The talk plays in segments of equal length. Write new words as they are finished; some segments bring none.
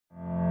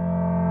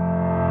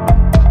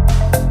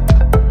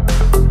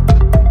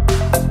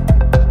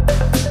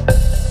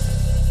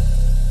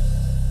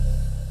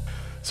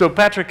So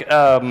Patrick,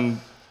 I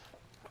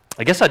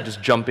guess I'd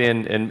just jump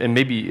in and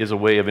maybe as a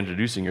way of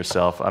introducing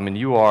yourself. I mean,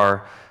 you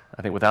are,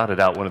 I think without a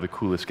doubt, one of the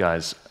coolest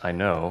guys I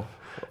know.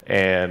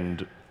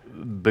 And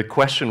the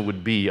question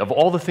would be, of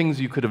all the things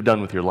you could have done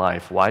with your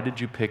life, why did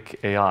you pick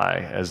AI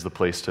as the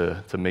place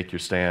to make your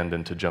stand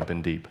and to jump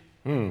in deep?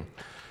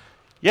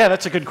 Yeah,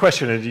 that's a good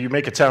question. And you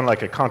make it sound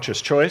like a conscious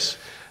choice.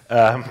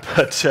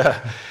 But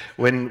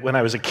when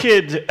I was a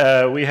kid,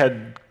 we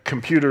had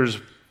computers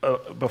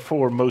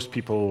before most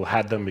people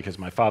had them, because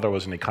my father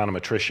was an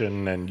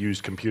econometrician and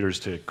used computers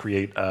to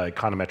create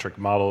econometric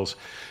models.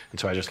 And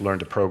so I just learned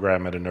to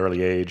program at an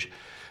early age.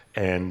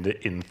 And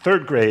in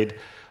third grade,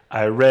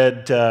 I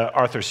read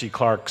Arthur C.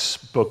 Clarke's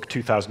book,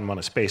 2001: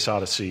 A Space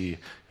Odyssey,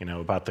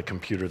 about the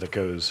computer that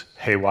goes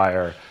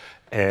haywire,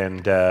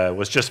 and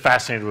was just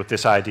fascinated with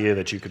this idea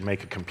that you could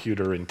make a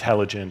computer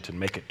intelligent and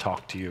make it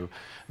talk to you.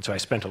 And so I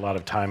spent a lot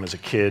of time as a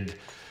kid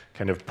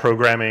kind of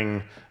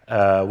programming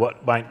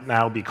what might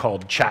now be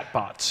called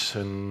chatbots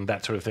and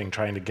that sort of thing,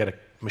 trying to get a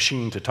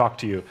machine to talk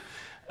to you.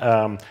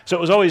 So it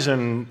was always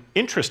an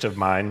interest of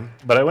mine,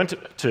 but I went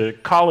to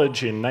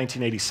college in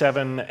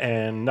 1987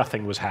 and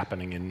nothing was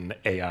happening in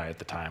AI at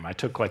the time. I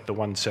took like the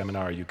one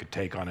seminar you could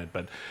take on it,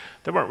 but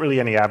there weren't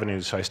really any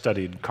avenues, so I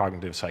studied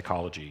cognitive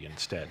psychology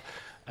instead.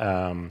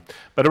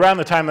 But around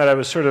the time that I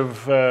was sort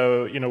of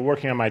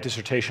working on my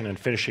dissertation and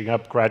finishing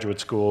up graduate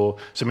school,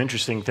 some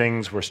interesting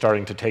things were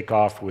starting to take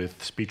off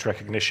with speech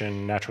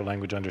recognition, natural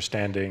language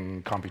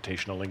understanding,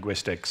 computational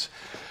linguistics.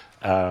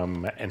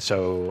 And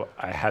so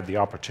I had the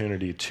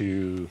opportunity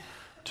to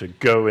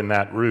go in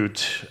that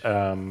route,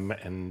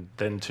 and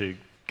then to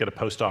get a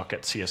postdoc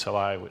at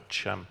CSLI,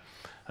 which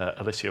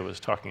Alicia was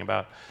talking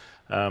about.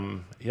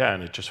 Yeah,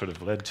 and it just sort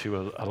of led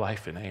to a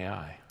life in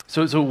AI.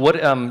 So what?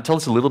 Tell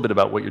us a little bit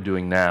about what you're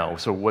doing now.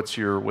 So what's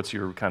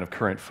your kind of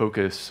current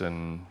focus,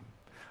 and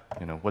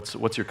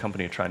what's your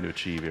company trying to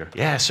achieve here?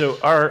 Yeah, so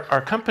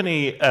our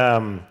company,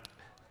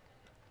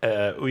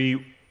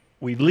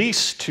 we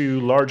lease to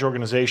large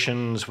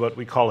organizations what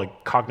we call a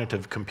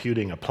cognitive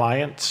computing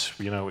appliance,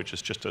 which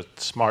is just a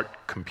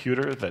smart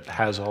computer that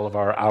has all of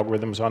our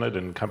algorithms on it,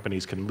 and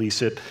companies can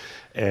lease it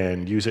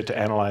and use it to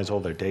analyze all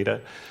their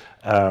data.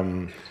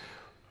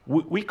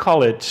 We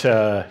call it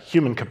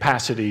human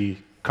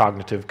capacity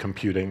cognitive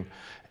computing,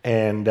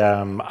 and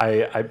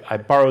I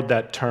borrowed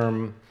that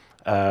term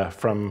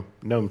from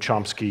Noam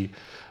Chomsky,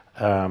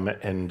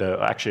 and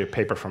actually a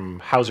paper from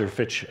Hauser,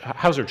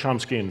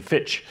 Chomsky, and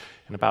Fitch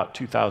in about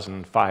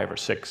 2005 or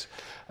 6,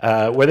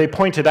 where they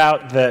pointed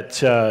out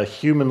that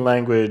human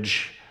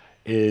language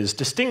is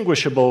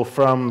distinguishable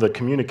from the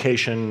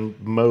communication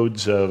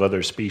modes of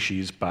other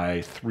species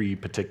by 3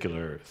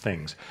 particular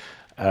things.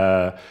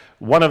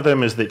 One of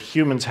them is that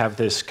humans have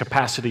this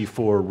capacity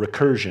for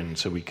recursion,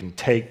 so we can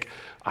take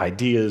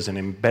ideas and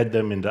embed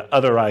them into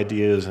other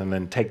ideas and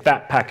then take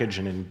that package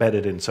and embed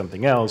it in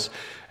something else.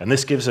 And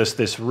this gives us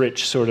this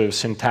rich sort of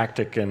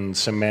syntactic and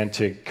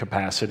semantic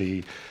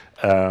capacity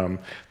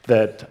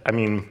that, I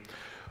mean,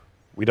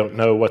 we don't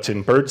know what's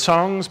in bird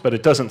songs, but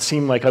it doesn't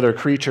seem like other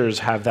creatures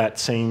have that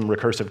same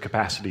recursive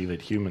capacity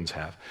that humans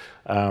have.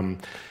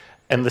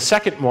 And the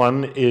second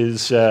one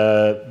is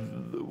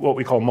what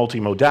we call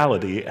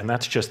multimodality, and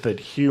that's just that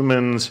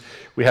humans,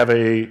 we have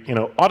a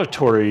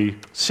auditory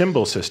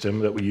symbol system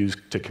that we use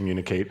to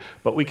communicate,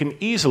 but we can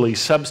easily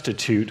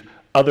substitute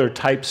other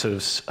types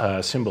of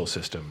symbol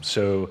systems.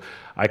 So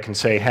I can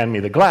say, hand me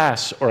the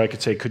glass, or I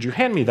could say, could you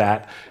hand me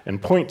that, and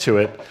point to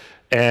it,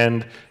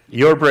 and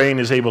your brain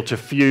is able to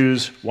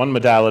fuse one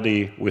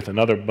modality with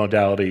another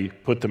modality,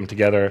 put them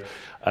together.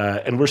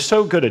 And we're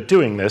so good at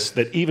doing this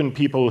that even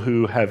people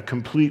who have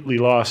completely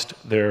lost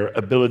their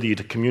ability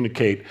to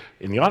communicate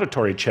in the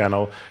auditory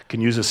channel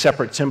can use a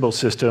separate symbol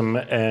system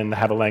and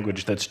have a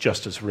language that's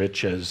just as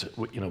rich as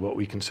what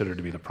we consider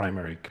to be the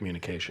primary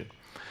communication.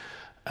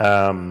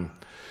 And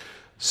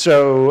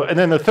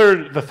then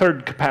the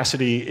third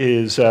capacity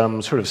is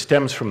sort of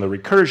stems from the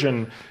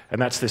recursion,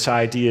 and that's this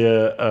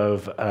idea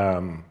of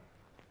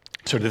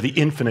sort of the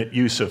infinite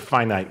use of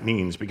finite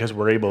means, because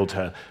we're able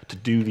to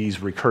do these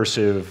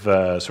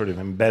recursive sort of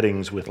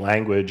embeddings with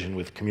language and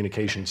with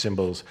communication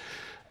symbols.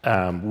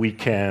 We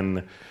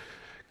can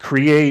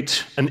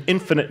create an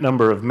infinite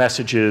number of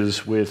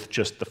messages with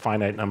just the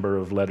finite number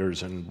of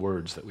letters and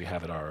words that we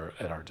have at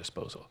our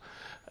disposal.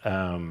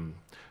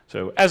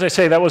 So as I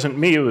say, that wasn't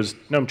me, it was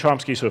Noam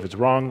Chomsky, so if it's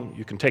wrong,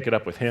 you can take it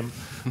up with him.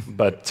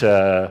 But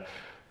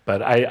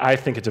I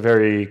think it's a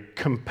very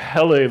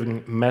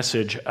compelling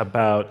message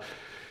about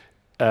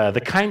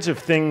the kinds of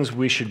things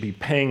we should be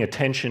paying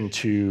attention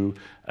to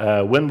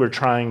when we're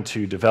trying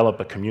to develop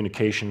a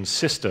communication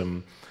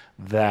system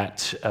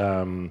that,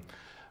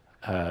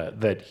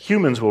 that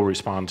humans will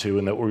respond to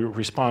and that will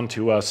respond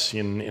to us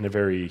in a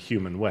very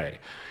human way.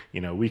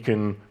 We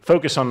can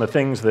focus on the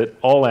things that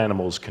all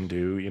animals can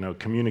do,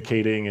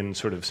 communicating in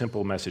sort of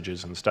simple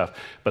messages and stuff.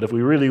 But if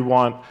we really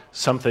want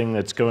something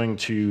that's going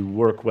to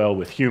work well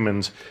with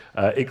humans,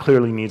 it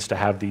clearly needs to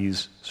have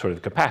these sort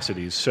of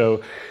capacities.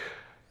 So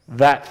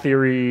that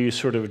theory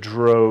sort of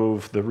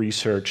drove the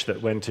research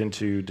that went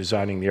into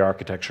designing the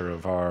architecture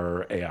of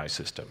our AI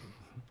system.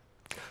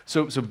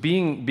 So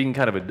being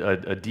kind of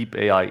a deep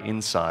AI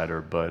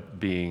insider, but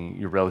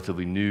you're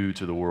relatively new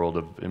to the world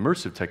of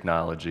immersive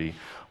technology,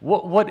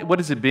 what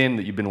has it been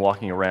that you've been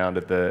walking around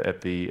at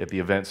the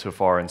event so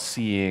far and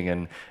seeing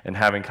and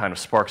having kind of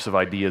sparks of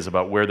ideas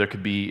about where there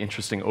could be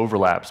interesting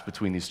overlaps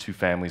between these two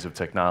families of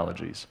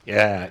technologies?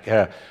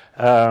 Yeah.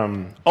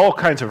 All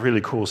kinds of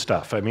really cool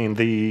stuff. I mean,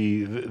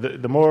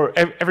 the more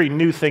every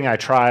new thing I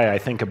try, I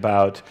think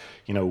about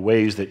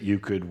ways that you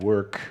could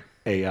work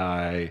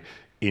AI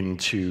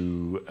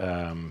into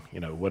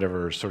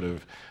whatever sort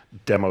of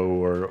demo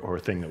or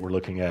thing that we're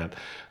looking at.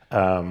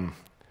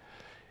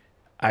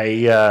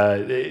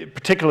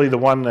 Particularly the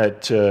one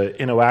at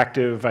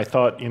InnoActive, I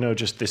thought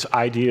just this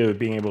idea of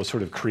being able to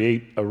sort of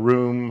create a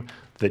room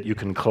that you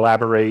can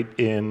collaborate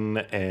in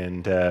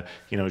and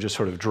just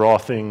sort of draw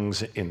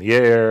things in the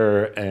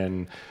air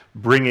and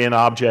bring in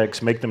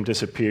objects, make them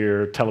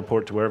disappear,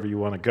 teleport to wherever you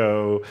want to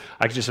go.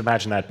 I could just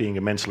imagine that being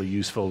immensely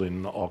useful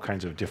in all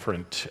kinds of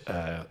different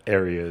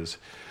areas.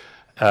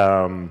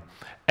 And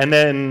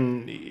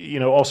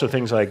then, also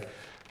things like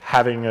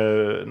having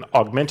an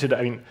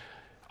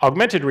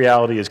augmented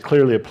reality is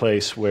clearly a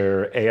place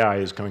where AI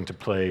is going to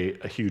play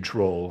a huge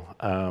role.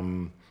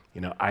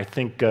 I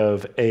think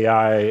of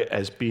AI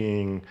as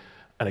being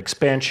an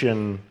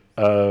expansion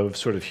of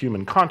sort of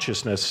human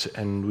consciousness,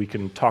 and we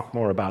can talk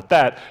more about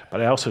that,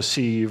 but I also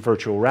see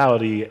virtual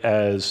reality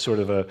as sort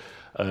of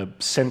a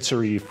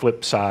sensory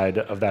flip side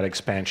of that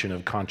expansion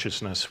of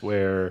consciousness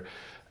where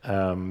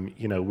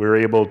we're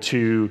able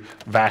to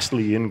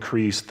vastly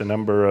increase the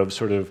number of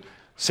sort of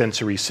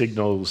sensory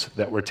signals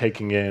that we're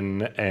taking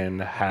in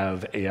and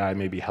have AI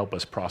maybe help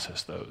us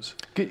process those.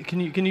 Can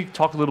you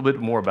talk a little bit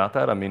more about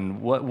that? I mean,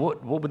 what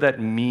would that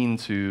mean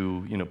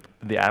to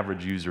the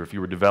average user if you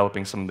were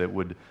developing something that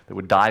would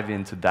dive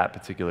into that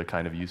particular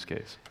kind of use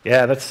case?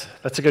 Yeah, that's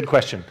a good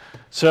question.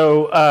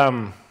 So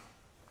I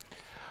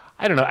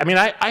don't know. I mean,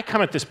 I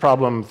come at this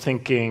problem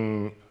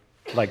thinking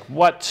like,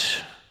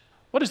 what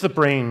is the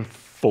brain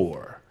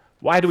for?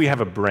 Why do we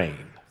have a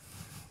brain?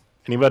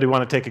 Anybody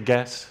want to take a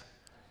guess?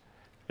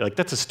 You're like,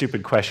 that's a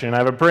stupid question. I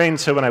have a brain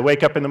so when I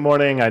wake up in the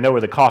morning, I know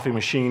where the coffee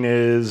machine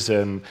is,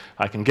 and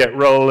I can get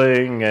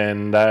rolling,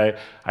 and I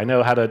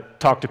know how to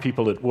talk to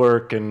people at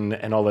work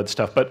and all that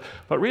stuff. But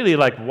really,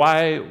 like,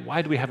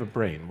 why do we have a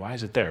brain? Why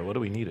is it there? What do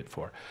we need it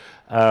for?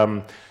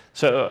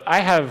 So I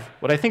have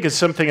what I think is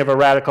something of a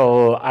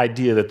radical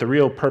idea that the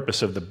real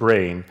purpose of the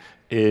brain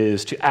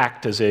is to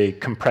act as a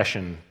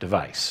compression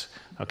device.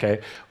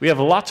 Okay? We have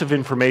lots of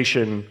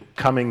information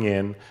coming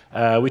in.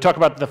 We talk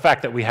about the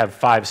fact that we have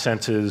 5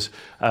 senses.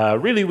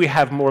 Really, we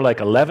have more like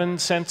 11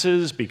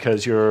 senses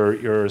because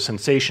your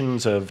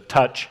sensations of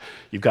touch,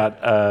 you've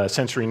got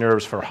sensory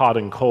nerves for hot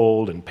and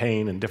cold and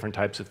pain and different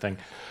types of things.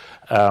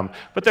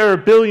 But there are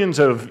billions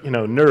of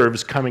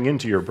nerves coming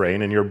into your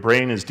brain, and your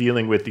brain is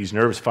dealing with these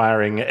nerves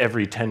firing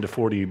every 10 to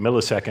 40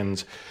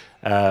 milliseconds.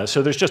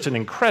 So there's just an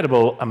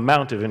incredible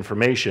amount of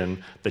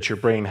information that your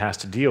brain has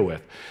to deal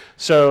with.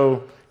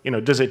 So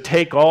does it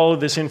take all of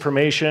this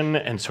information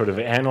and sort of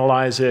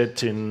analyze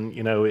it in,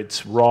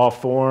 its raw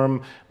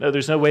form? No,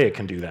 there's no way it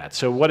can do that.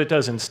 So what it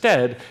does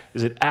instead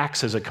is it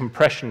acts as a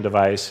compression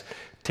device,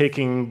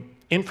 taking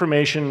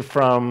information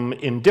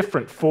in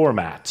different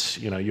formats.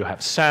 You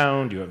have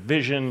sound, you have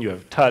vision, you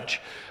have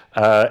touch,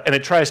 and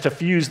it tries to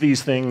fuse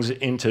these things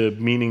into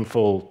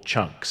meaningful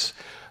chunks.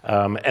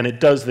 And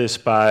it does this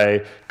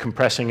by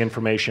compressing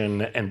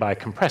information, and by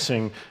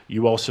compressing,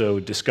 you also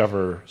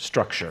discover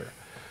structure.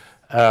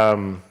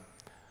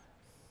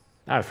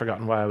 I've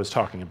forgotten why I was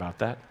talking about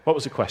that. What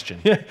was the question?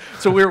 Yeah.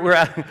 So we're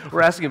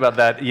asking about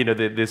that.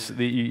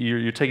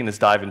 You're taking this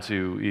dive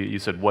into. You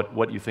said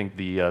what you think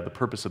the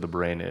purpose of the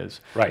brain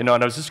is. Right. And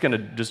I was just going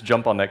to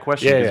jump on that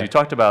question because you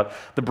talked about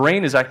the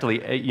brain is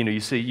actually. You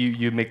say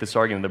you make this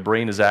argument. The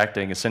brain is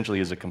acting essentially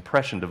as a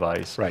compression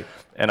device. Right.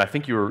 And I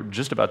think you were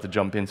just about to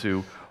jump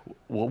into.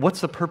 Well,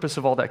 what's the purpose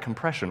of all that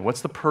compression?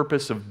 What's the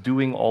purpose of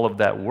doing all of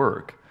that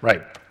work?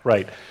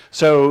 Right.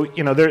 So,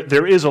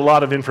 there is a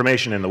lot of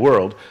information in the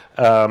world,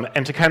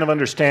 and to kind of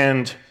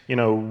understand,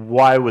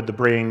 why would the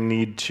brain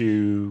need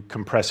to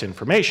compress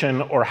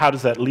information, or how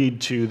does that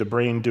lead to the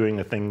brain doing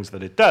the things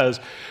that it does,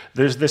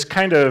 there's this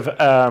kind of,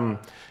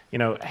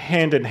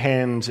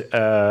 hand-in-hand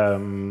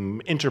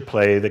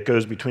interplay that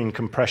goes between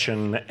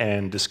compression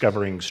and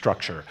discovering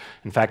structure.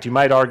 In fact, you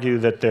might argue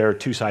that they're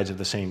two sides of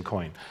the same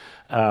coin.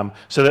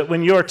 So that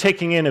when you're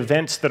taking in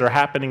events that are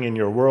happening in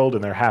your world,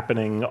 and they're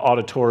happening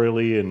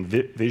auditorially and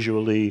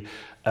visually,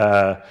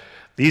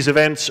 these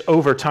events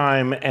over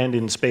time and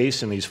in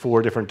space in these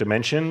 4 different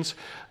dimensions,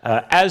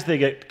 as they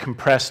get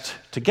compressed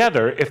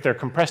together, if they're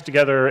compressed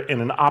together in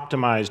an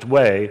optimized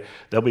way,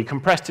 they'll be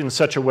compressed in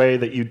such a way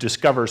that you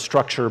discover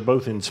structure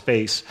both in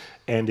space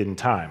and in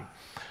time.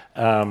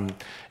 And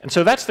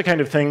so that's the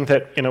kind of thing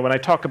that, when I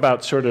talk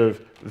about sort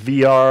of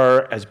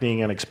VR as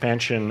being an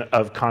expansion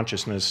of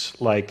consciousness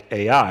like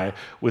AI,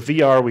 with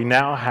VR we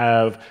now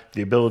have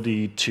the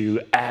ability to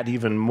add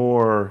even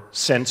more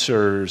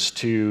sensors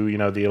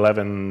to, the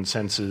 11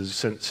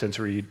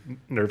 sensory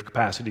nerve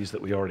capacities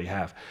that we already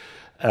have.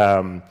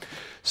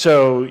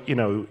 So,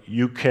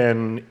 you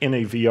can, in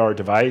a VR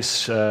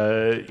device,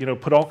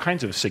 put all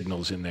kinds of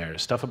signals in there,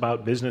 stuff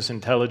about business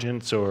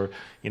intelligence or,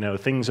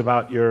 things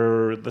about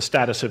the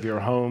status of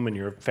your home and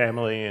your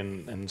family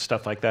and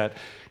stuff like that.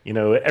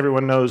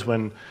 Everyone knows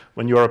when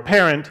you're a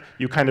parent,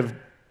 you kind of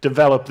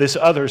develop this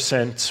other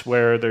sense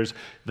where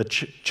the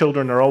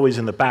children are always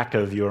in the back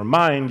of your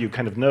mind. You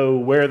kind of know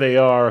where they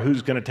are,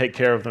 who's going to take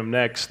care of them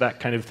next, that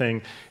kind of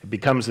thing. It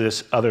becomes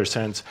this other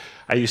sense.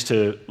 I used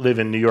to live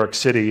in New York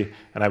City,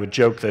 and I would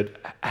joke that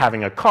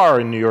having a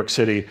car in New York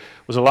City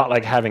was a lot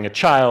like having a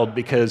child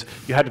because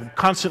you had to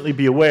constantly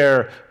be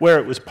aware where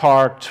it was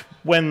parked,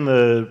 when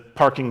the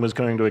parking was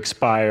going to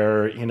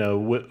expire,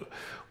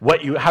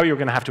 how you're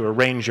going to have to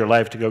arrange your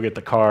life to go get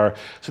the car.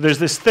 So there's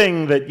this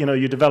thing that,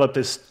 you develop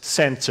this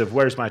sense of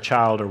where's my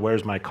child or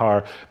where's my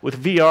car.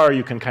 With VR,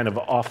 you can kind of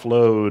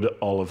offload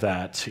all of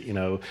that,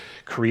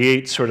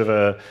 create sort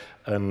of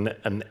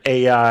an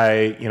AI,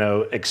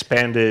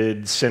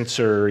 expanded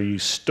sensory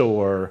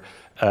store,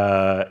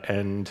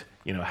 and,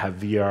 have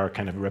VR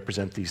kind of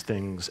represent these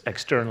things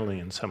externally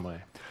in some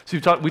way. So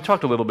we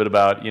talked a little bit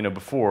about,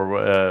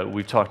 before,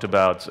 we've talked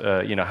about,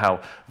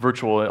 how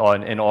virtual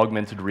and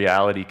augmented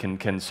reality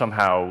can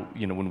somehow,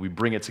 when we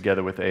bring it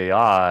together with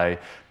AI,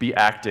 be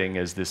acting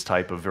as this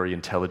type of very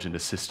intelligent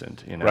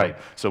assistant, Right.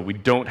 So we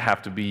don't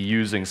have to be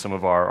using some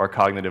of our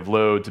cognitive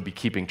load to be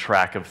keeping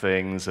track of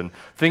things and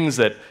things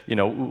that,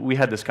 we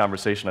had this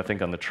conversation, I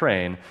think, on the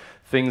train,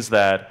 things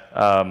that,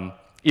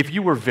 if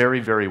you were very,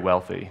 very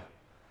wealthy,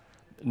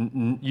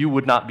 you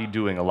would not be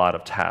doing a lot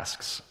of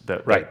tasks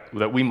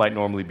that we might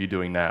normally be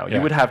doing now. Yeah.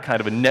 You would have kind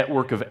of a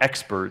network of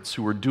experts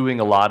who are doing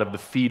a lot of the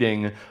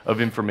feeding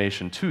of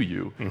information to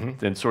you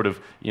and sort of,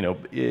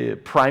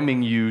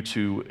 priming you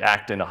to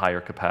act in a higher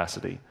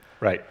capacity.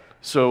 Right.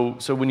 So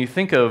when you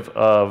think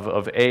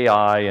of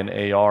AI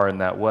and AR in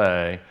that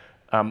way,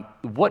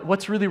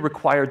 what's really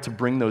required to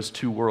bring those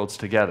two worlds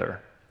together?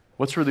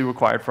 What's really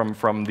required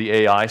from the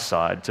AI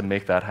side to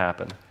make that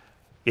happen?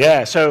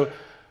 Yeah,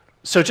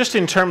 so just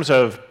in terms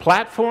of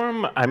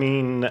platform, I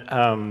mean,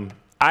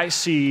 I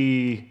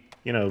see,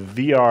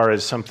 VR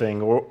as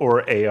something,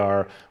 or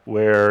AR,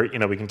 where,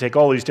 we can take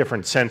all these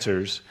different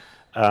sensors.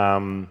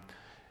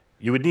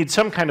 You would need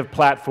some kind of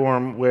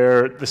platform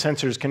where the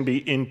sensors can be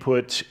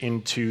input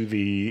into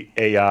the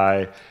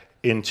AI,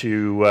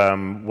 into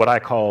what I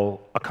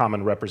call a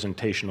common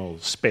representational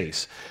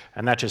space.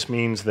 And that just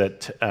means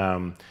that,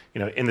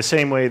 in the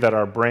same way that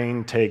our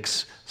brain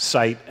takes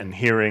sight and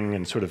hearing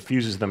and sort of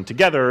fuses them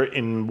together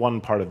in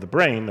one part of the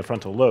brain, the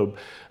frontal lobe,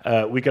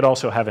 we could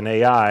also have an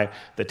AI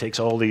that takes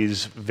all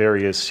these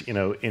various,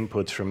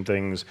 inputs from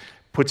things,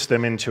 puts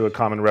them into a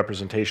common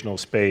representational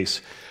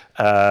space,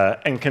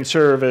 and can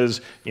serve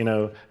as,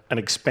 an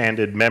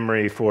expanded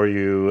memory for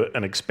you,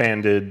 an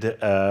expanded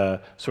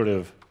sort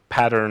of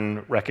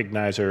pattern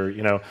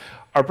recognizer.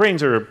 Our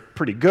brains are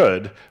pretty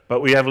good,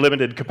 but we have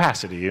limited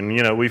capacity,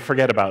 and we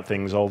forget about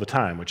things all the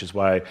time, which is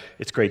why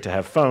it's great to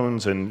have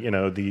phones and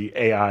the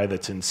AI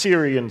that's in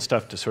Siri and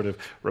stuff to sort of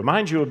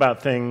remind you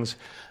about things.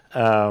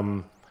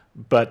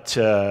 But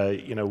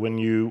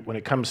when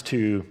it comes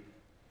to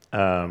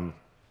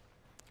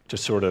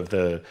just sort of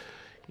the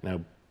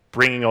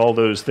bringing all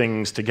those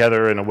things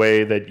together in a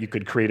way that you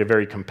could create a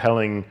very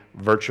compelling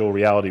virtual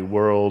reality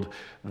world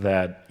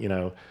that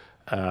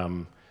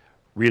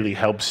really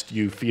helps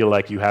you feel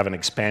like you have an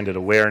expanded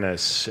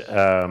awareness.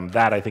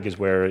 That, I think, is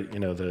where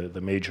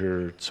the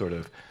major sort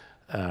of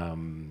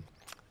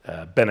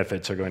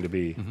benefits are going to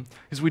be.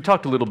 Because we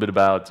talked a little bit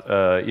about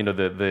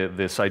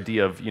this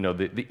idea of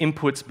the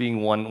inputs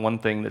being one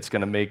thing that's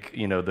going to make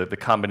the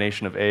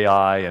combination of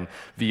AI and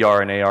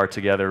VR and AR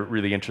together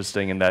really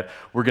interesting, and that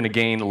we're going to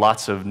gain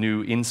lots of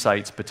new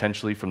insights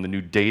potentially from the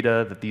new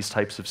data that these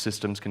types of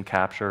systems can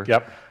capture.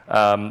 Yep.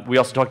 We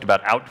also talked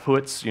about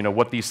outputs,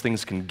 what these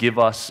things can give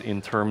us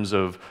in terms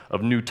of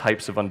new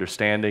types of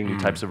understanding, new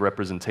types of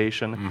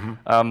representation.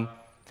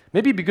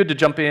 Maybe it'd be good to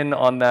jump in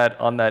on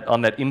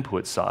that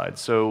input side.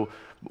 So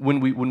when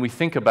we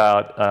think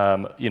about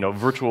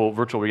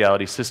virtual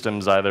reality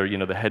systems, either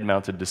the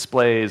head-mounted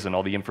displays and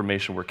all the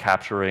information we're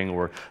capturing,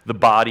 or the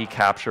body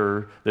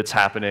capture that's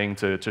happening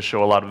to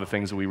show a lot of the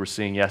things that we were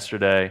seeing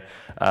yesterday,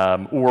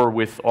 or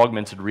with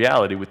augmented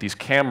reality with these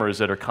cameras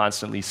that are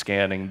constantly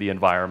scanning the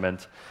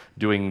environment,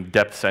 doing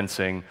depth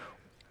sensing.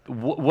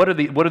 What are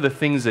the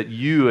things that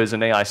you as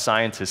an AI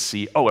scientist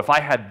see? Oh, if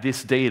I had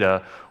this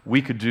data,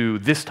 we could do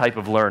this type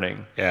of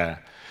learning. Yeah.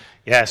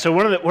 So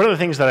one of the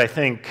things that I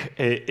think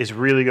is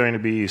really going to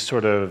be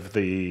sort of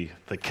the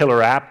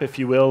killer app, if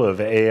you will,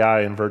 of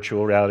AI and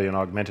virtual reality and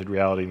augmented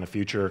reality in the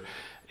future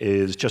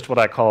is just what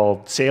I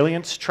call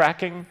salience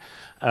tracking.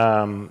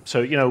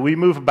 So we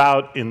move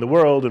about in the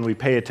world and we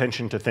pay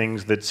attention to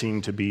things that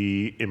seem to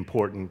be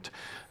important.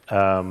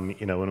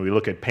 When we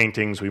look at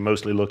paintings, we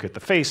mostly look at the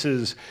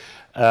faces.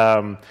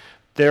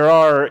 There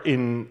are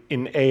in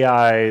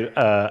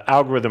AI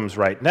algorithms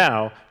right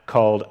now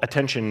called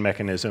attention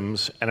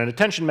mechanisms, and an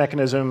attention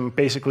mechanism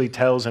basically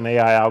tells an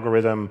AI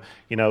algorithm,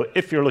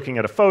 if you're looking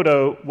at a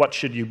photo, what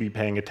should you be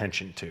paying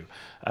attention to?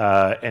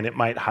 And it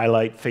might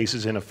highlight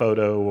faces in a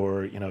photo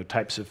or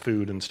types of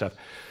food and stuff.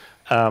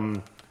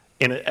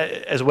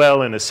 As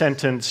well, in a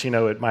sentence,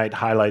 it might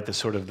highlight the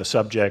sort of the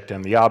subject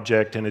and the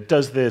object, and it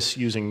does this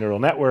using neural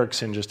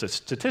networks in just a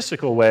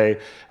statistical way.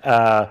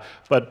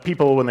 But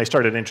people, when they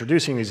started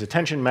introducing these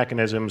attention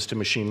mechanisms to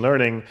machine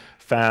learning,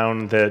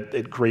 found that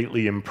it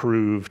greatly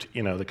improved,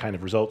 the kind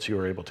of results you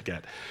were able to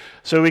get.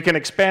 So we can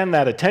expand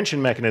that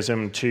attention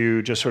mechanism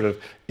to just sort of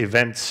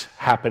events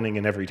happening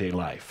in everyday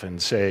life and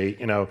say,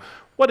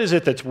 what is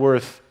it that's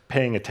worth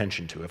paying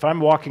attention to? If I'm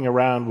walking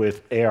around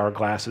with AR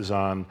glasses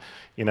on,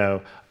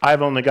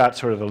 I've only got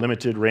sort of a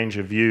limited range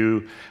of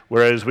view,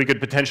 whereas we could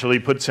potentially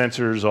put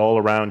sensors all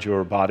around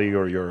your body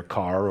or your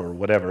car or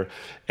whatever.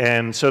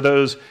 And so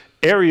those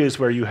areas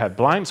where you have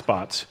blind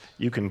spots,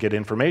 you can get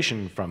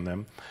information from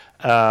them.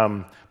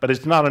 But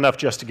it's not enough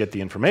just to get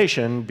the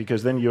information,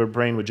 because then your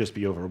brain would just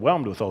be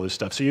overwhelmed with all this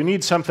stuff. So you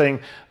need something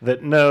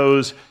that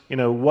knows,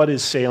 what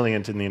is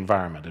salient in the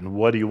environment and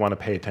what do you want to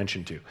pay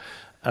attention to.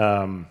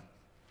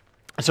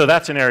 So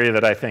that's an area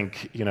that I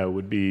think,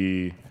 would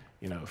be,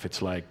 if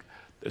it's like,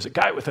 there's a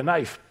guy with a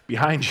knife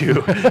behind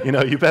you,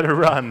 you better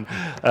run,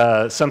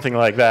 something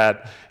like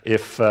that.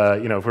 If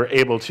we're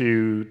able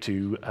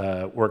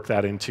to work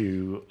that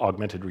into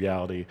augmented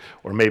reality,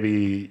 or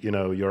maybe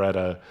you're at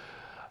a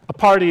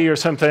party or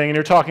something and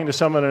you're talking to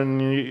someone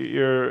and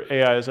your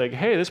AI is like,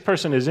 hey, this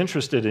person is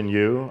interested in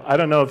you. I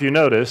don't know if you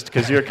noticed,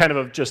 because you're kind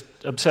of just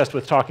obsessed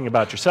with talking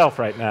about yourself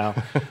right now.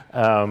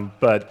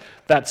 But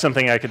that's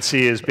something I could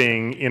see as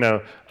being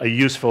a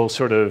useful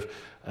sort of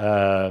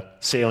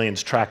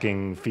salience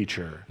tracking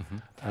feature.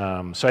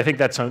 So I think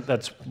that's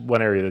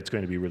one area that's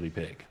going to be really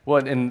big.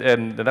 Well, and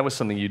that was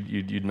something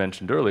you'd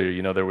mentioned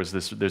earlier. There's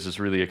this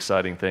really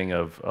exciting thing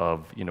of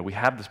we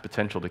have this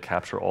potential to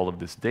capture all of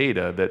this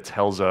data that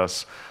tells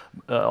us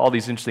all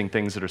these interesting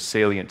things that are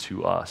salient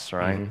to us,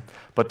 right? Mm-hmm.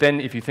 But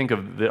then if you think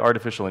of the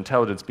artificial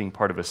intelligence being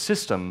part of a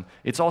system,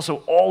 it's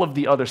also all of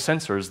the other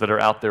sensors that are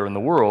out there in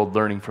the world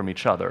learning from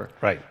each other.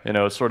 Right.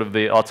 Sort of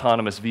the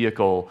autonomous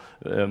vehicle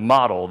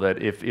model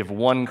that if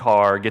one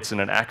car gets in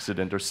an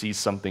accident or sees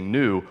something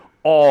new,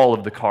 all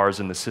of the cars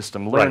in the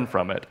system learn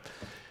from it.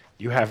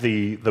 You have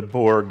the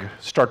Borg,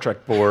 Star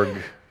Trek Borg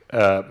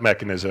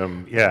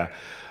mechanism, yeah.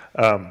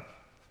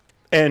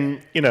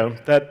 And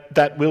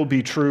that will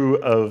be true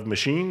of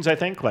machines, I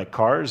think, like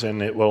cars,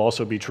 and it will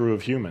also be true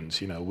of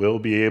humans. We'll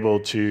be able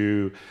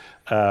to,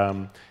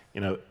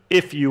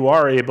 if you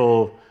are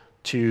able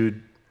to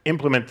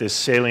implement this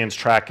salience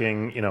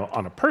tracking,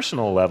 on a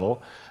personal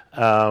level,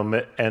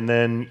 and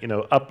then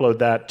upload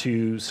that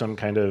to some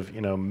kind of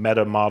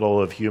meta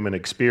model of human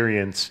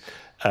experience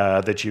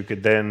that you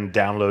could then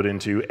download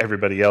into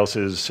everybody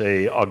else's,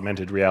 say,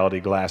 augmented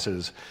reality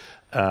glasses,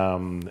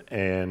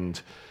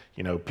 and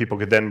people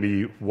could then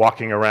be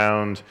walking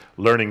around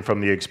learning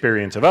from the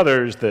experience of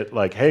others that,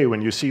 like, hey, when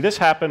you see this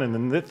happen and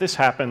then this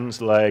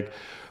happens, like,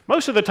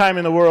 most of the time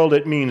in the world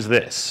it means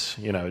this.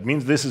 It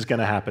means this is going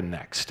to happen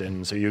next.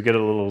 And so you get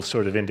a little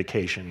sort of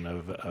indication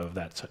of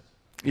that.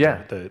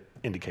 Yeah. That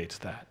indicates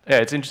that. Yeah,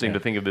 it's interesting to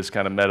think of this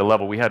kind of meta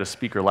level. We had a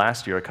speaker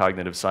last year, a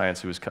cognitive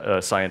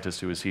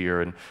scientist who was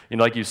here, and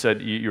like you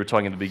said, you were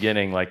talking at the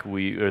beginning, like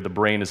the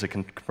brain is a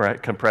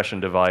compression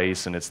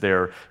device, and it's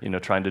there,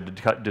 trying to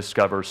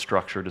discover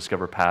structure,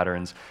 discover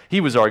patterns.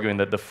 He was arguing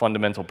that the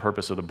fundamental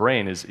purpose of the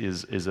brain is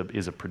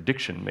a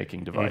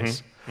prediction-making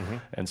device. Mm-hmm. Mm-hmm.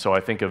 And so I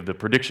think of the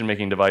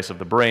prediction-making device of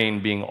the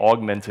brain being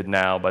augmented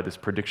now by this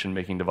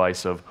prediction-making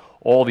device of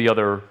all the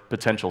other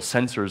potential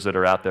sensors that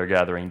are out there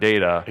gathering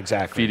data,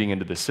 feeding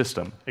into the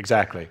system.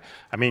 Exactly.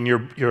 I mean,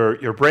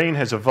 your brain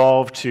has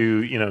evolved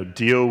to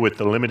deal with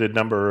the limited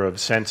number of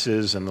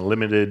senses and the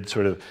limited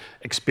sort of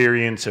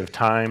experience of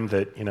time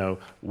that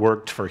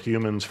worked for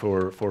humans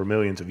for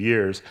millions of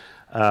years.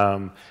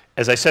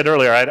 As I said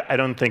earlier, I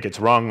don't think it's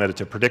wrong that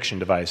it's a prediction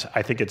device.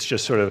 I think it's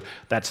just sort of,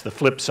 that's the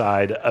flip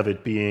side of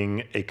it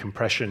being a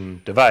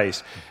compression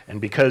device.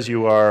 And because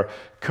you are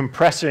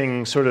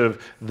compressing sort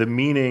of the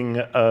meaning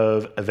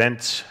of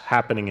events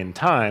happening in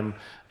time,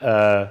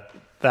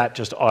 that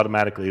just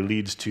automatically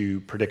leads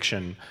to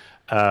prediction.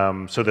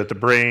 So that the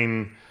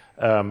brain,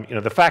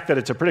 the fact that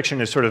it's a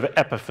prediction is sort of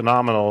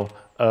epiphenomenal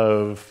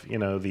of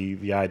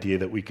the idea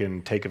that we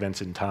can take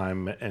events in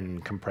time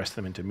and compress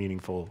them into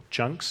meaningful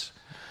chunks.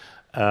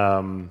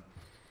 So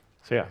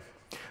yeah.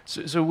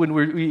 So when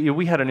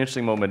we had an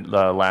interesting moment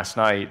last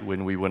night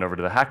when we went over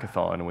to the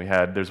hackathon,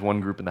 and there's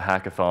one group in the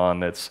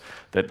hackathon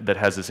that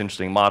has this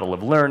interesting model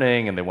of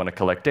learning, and they want to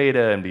collect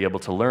data and be able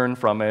to learn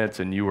from it.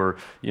 And you were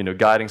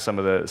guiding some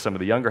of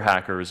the younger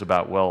hackers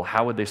about, well,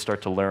 how would they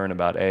start to learn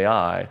about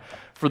AI?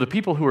 For the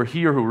people who are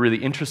here who are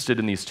really interested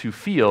in these two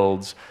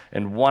fields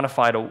and want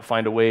to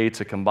find a way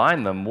to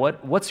combine them,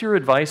 what's your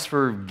advice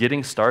for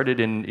getting started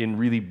in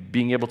really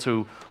being able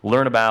to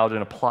learn about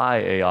and apply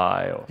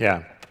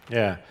AI?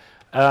 Yeah.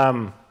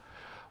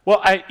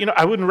 Well,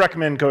 I wouldn't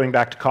recommend going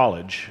back to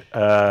college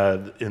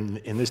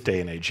in this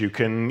day and age. You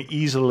can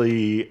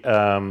easily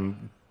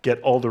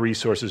get all the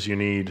resources you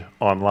need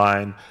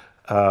online.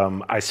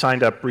 I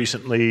signed up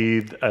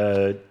recently.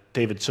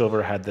 David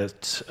Silver had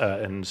this,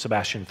 and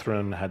Sebastian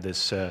Thrun had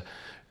this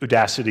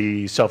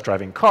Udacity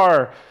self-driving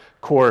car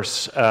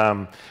course,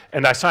 and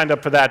I signed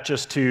up for that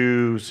just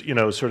to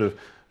sort of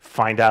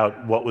find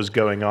out what was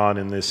going on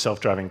in this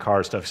self-driving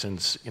car stuff,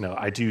 since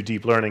I do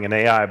deep learning and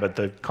AI, but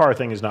the car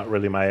thing is not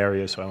really my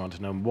area, so I want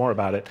to know more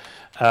about it.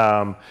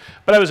 But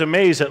I was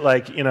amazed at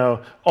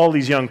all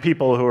these young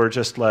people who are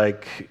just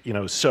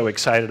so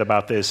excited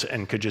about this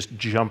and could just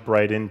jump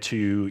right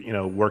into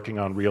working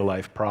on real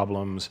life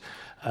problems.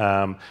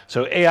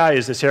 So AI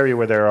is this area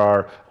where there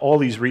are all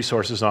these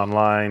resources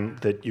online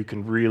that you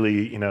can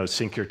really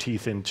sink your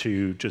teeth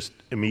into just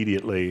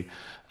immediately,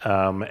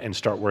 and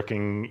start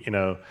working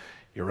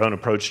your own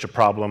approach to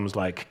problems,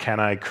 like, can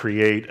I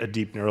create a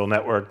deep neural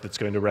network that's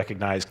going to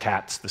recognize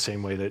cats the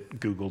same way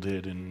that Google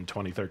did in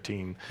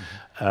 2013?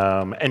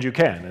 And you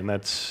can, and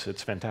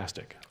it's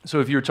fantastic. So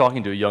if you're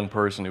talking to a young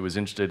person who is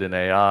interested in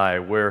AI,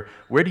 where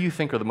do you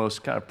think are the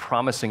most kind of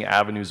promising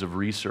avenues of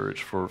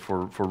research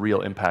for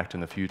real impact in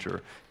the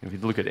future? If you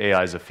look at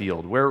AI as a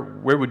field, where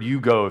would you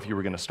go if you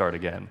were going to start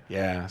again?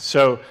 Yeah,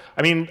 so,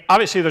 I mean,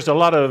 obviously there's a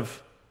lot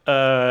of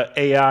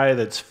AI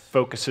that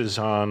focuses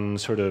on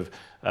sort of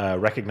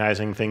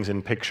recognizing things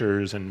in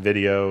pictures and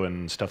video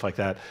and stuff like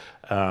that.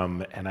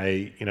 And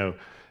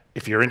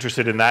if you're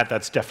interested in that,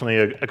 that's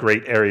definitely a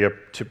great area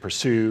to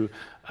pursue.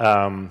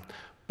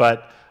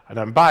 And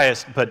I'm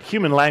biased, but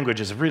human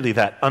language is really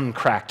that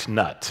uncracked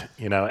nut,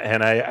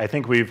 and I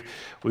think we've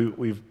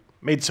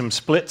made some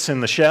splits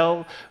in the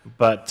shell,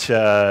 but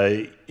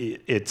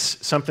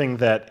it's something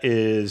that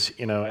is,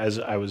 as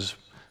I was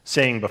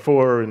saying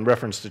before in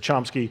reference to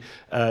Chomsky,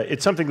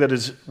 it's something that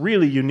is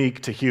really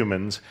unique to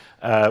humans.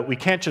 We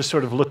can't just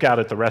sort of look out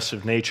at the rest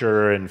of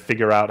nature and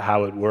figure out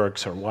how it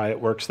works or why it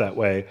works that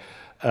way.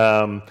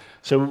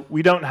 So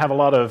we don't have a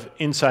lot of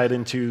insight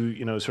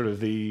into, sort of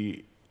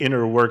the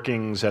inner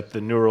workings at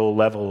the neural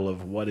level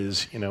of what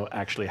is,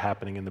 actually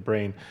happening in the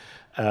brain.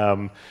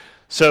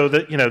 So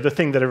the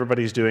thing that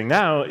everybody's doing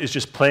now is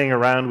just playing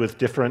around with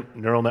different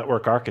neural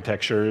network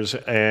architectures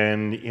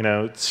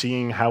and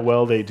seeing how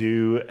well they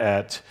do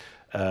at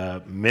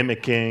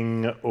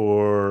mimicking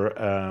or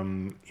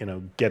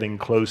getting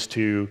close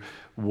to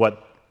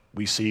what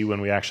we see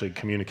when we actually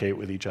communicate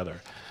with each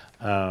other.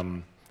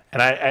 And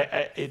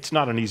it's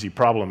not an easy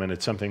problem, and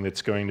it's something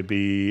that's going to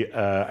be,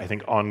 I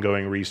think,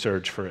 ongoing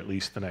research for at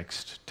least the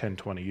next 10,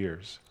 20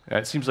 years.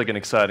 It seems like an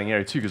exciting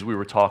area, too, because we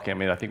were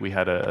talking, I think we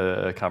had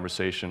a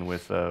conversation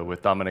with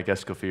Dominic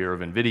Escoffier of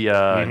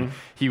NVIDIA, and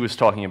he was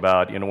talking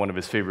about, one of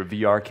his favorite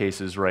VR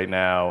cases right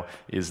now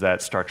is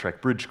that Star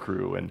Trek bridge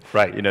crew, and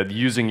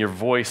using your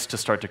voice to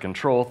start to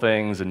control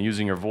things and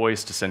using your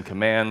voice to send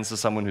commands to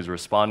someone who's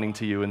responding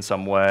to you in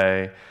some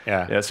way.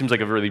 Yeah, it seems like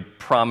a really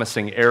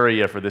promising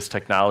area for this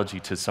technology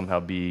to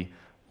somehow be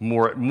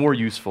more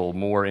useful,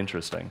 more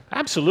interesting.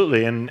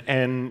 Absolutely,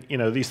 and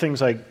these things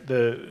like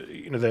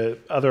the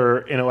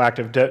other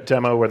InnoActive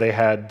demo where they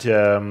had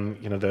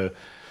the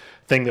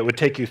thing that would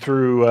take you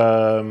through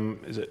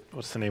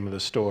what's the name of the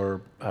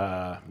store?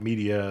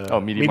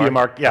 Media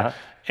Mark, yeah,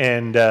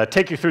 and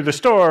take you through the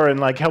store and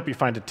help you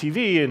find a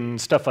TV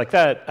and stuff like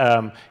that.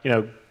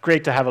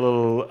 Great to have a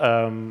little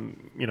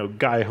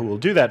guy who will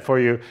do that for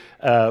you.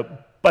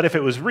 But if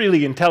it was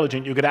really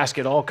intelligent, you could ask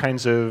it all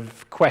kinds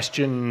of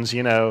questions.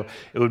 It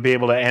would be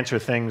able to answer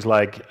things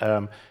like,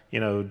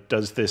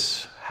 does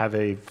this have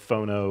a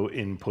phono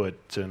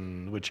input,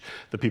 and which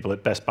the people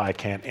at Best Buy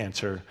can't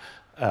answer.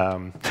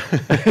 I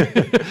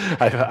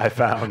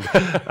found,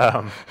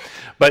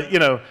 but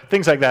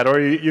things like that, or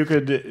you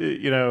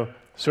could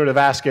sort of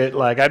ask it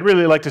I'd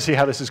really like to see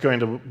how this is going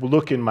to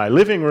look in my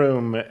living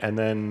room, and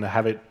then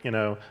have it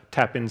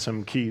tap in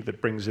some key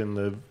that brings in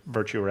the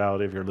virtual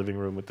reality of your living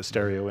room with the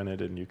stereo in it,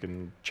 and you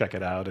can check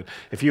it out. And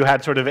if you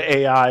had sort of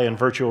AI and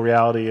virtual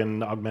reality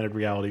and augmented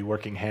reality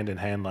working hand in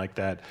hand like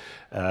that,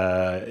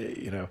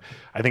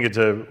 I think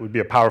it would be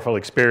a powerful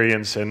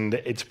experience, and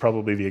it's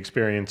probably the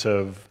experience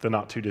of the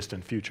not too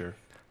distant future.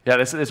 Yeah,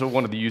 this is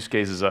one of the use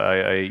cases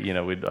I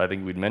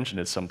think we'd mentioned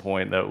at some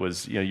point. That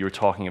was, you were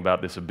talking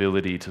about this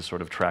ability to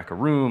sort of track a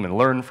room and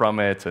learn from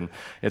it, and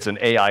it's an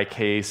AI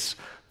case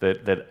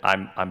that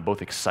I'm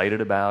both excited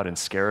about and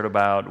scared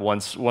about.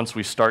 Once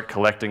we start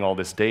collecting all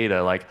this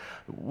data,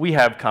 we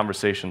have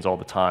conversations all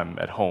the time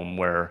at home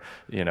where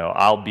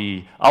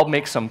I'll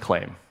make some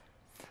claim,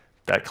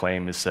 that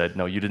claim is said,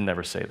 no, you didn't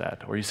ever say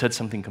that, or you said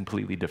something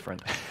completely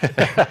different.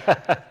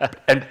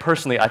 And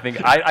personally, I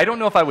think, I don't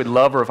know if I would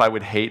love or if I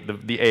would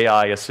hate the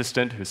AI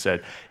assistant who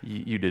said,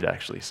 you did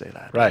actually say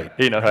that. Right.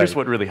 You know, right. here's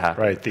what really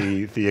happened. Right,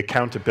 the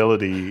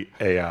accountability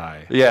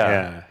AI.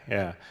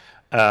 Yeah.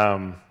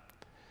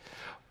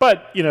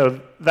 But, you know,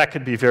 that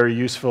could be very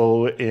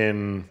useful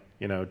in,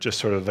 you know, just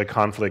sort of the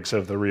conflicts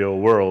of the real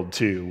world,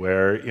 too,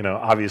 where, you know,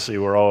 obviously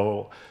we're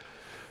all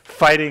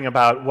fighting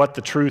about what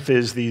the truth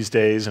is these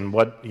days and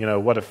what, you know,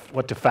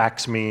 what do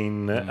facts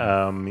mean,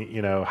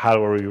 you know,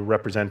 how are we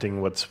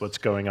representing what's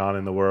going on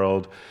in the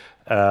world,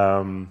 you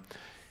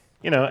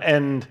know,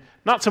 and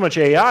not so much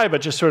AI,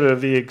 but just sort of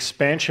the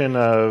expansion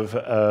of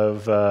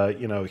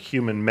you know,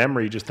 human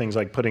memory, just things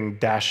like putting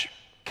dash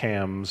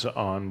cams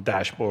on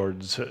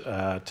dashboards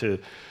to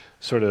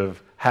sort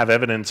of have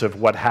evidence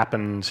of what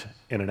happened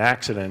in an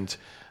accident,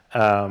 you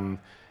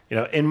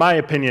know, in my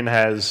opinion,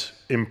 has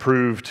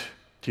improved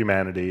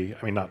humanity.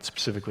 I mean, not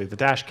specifically the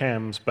dash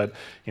cams, but,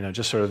 you know,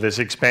 just sort of this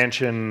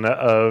expansion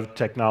of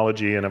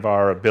technology and of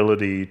our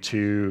ability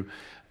to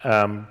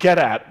get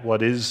at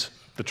what is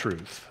the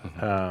truth.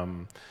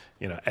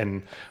 You know,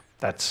 and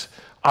that's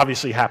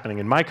obviously happening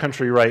in my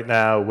country right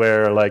now,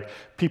 where like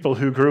people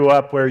who grew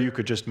up where you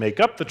could just make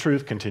up the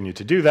truth continue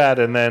to do that,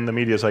 and then the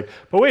media is like,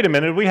 but wait a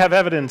minute, we have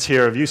evidence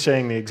here of you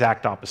saying the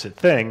exact opposite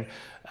thing,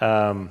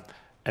 and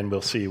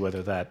we'll see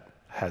whether that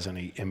has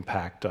any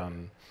impact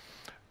on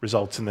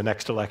results in the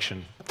next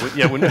election.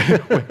 Yeah,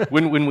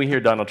 when we hear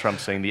Donald Trump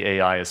saying the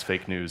AI is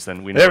fake news,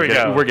 then we know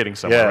we're getting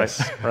somewhere,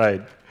 yes,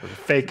 right?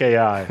 Fake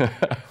AI.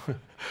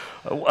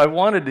 I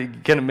wanted to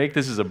kind of make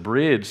this as a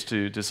bridge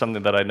to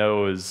something that I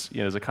know is,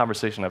 you know, is a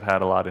conversation I've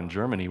had a lot in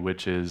Germany,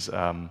 which is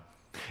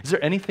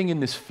there anything in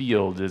this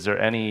field, is there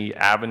any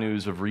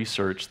avenues of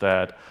research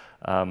that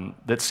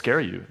that scare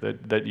you,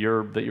 that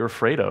you're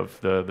afraid of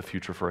the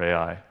future for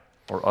AI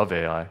or of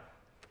AI?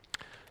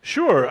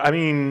 Sure. I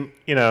mean,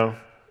 you know,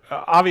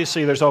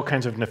 obviously there's all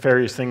kinds of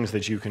nefarious things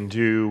that you can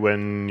do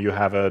when you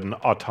have an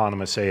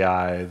autonomous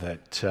AI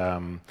that,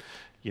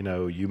 you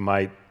know, you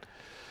might.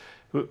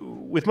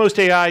 With most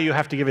AI, you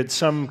have to give it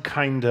some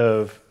kind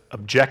of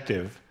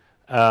objective.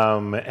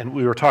 And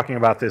we were talking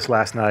about this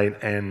last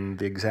night, and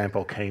the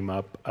example came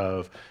up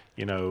of,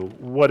 you know,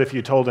 what if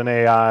you told an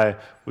AI,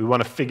 we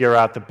want to figure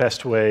out the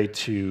best way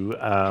to,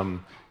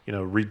 you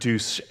know,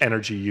 reduce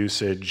energy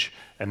usage,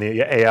 and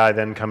the AI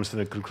then comes to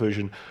the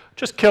conclusion,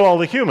 just kill all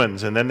the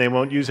humans, and then they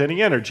won't use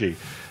any energy.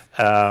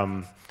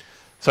 So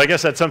I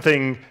guess that's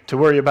something to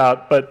worry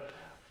about, but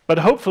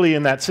hopefully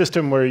in that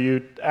system where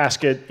you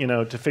ask it, you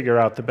know, to figure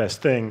out the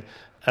best thing,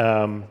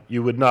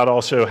 you would not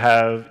also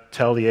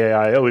tell the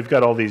AI, oh, we've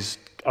got all these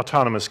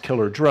autonomous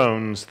killer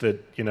drones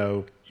that, you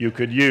know, you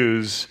could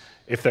use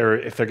if they're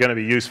going to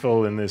be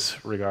useful in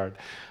this regard.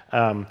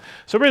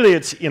 So really,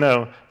 it's, you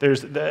know,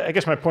 I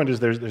guess my point is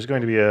there's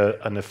going to be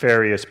a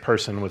nefarious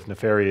person with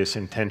nefarious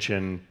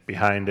intention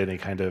behind any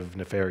kind of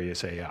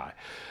nefarious AI.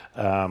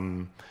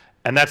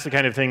 And that's the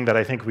kind of thing that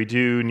I think we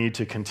do need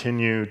to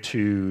continue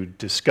to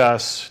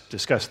discuss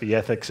the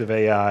ethics of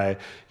AI,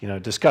 you know,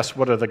 discuss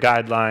what are the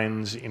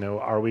guidelines, you know,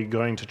 are we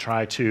going to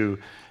try to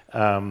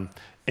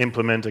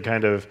implement a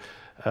kind of,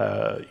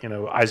 you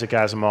know, Isaac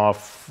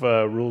Asimov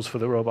rules for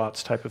the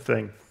robots type of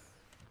thing,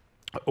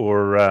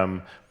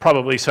 or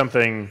probably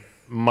something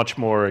much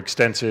more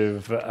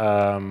extensive,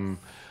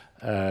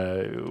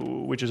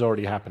 which is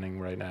already happening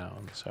right now.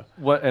 So.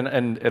 Well,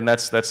 and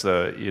that's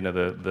the, you know,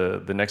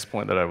 the next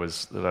point that I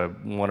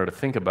wanted to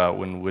think about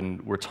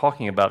when we're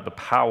talking about the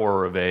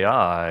power of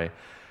AI.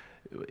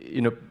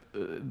 You know,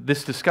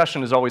 this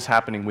discussion is always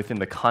happening within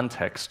the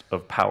context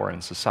of power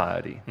in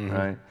society,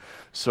 right?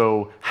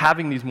 So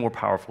having these more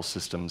powerful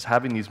systems,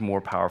 having these more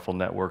powerful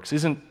networks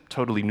isn't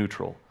totally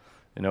neutral.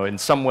 You know, in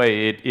some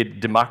way it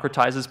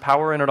democratizes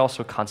power and it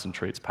also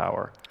concentrates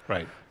power.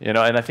 Right. You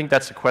know, and I think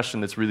that's a question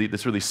that's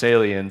really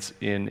salient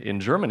in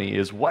Germany,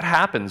 is what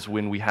happens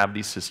when we have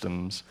these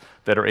systems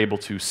that are able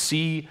to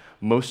see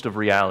most of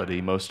reality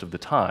most of the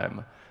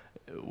time?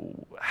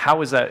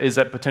 How is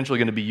that potentially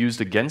going to be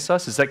used against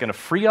us? Is that going to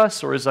free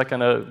us, or is that going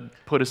to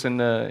put us in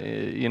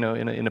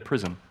a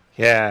prison?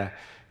 Yeah.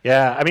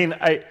 I mean,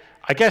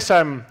 I guess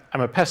I'm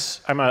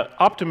an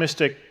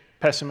optimistic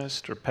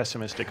pessimist or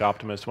pessimistic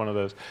optimist, one of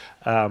those.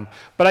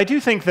 But I do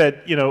think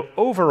that, you know,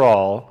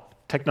 overall,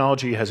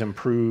 technology has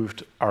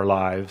improved our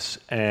lives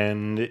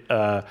and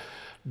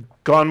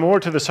gone more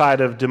to the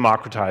side of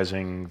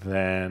democratizing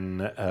than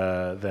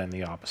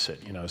the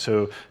opposite. You know,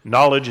 so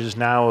knowledge is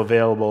now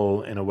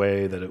available in a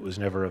way that it was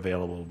never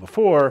available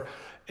before,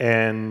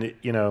 and,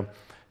 you know,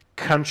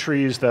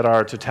 countries that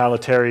are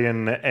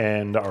totalitarian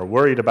and are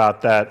worried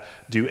about that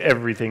do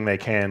everything they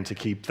can to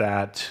keep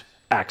that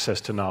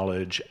access to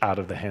knowledge out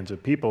of the hands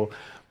of people.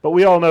 But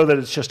we all know that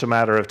it's just a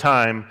matter of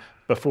time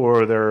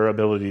before their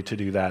ability to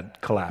do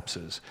that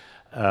collapses.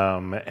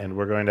 And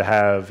we're going to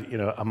have, you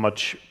know, a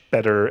much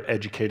better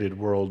educated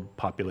world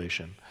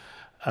population.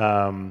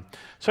 So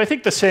I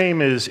think the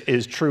same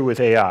is true with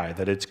AI,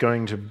 that it's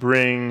going to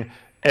bring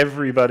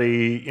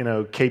everybody,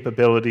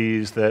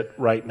 capabilities that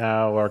right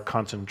now are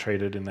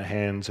concentrated in the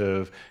hands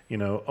of,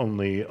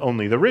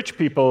 only the rich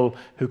people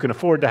who can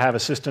afford to have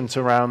assistants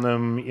around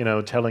them,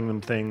 telling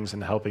them things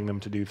and helping them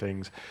to do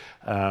things.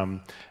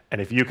 And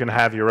if you can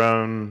have your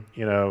own,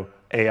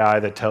 AI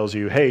that tells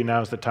you, hey,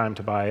 now's the time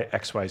to buy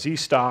XYZ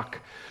stock,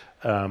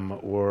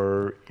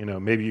 or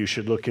maybe you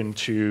should look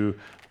into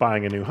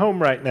buying a new home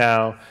right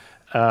now.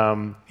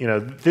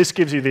 This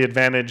gives you the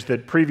advantage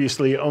that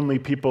previously only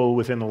people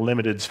within a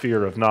limited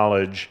sphere of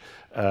knowledge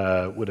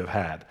would have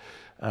had.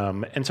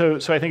 And so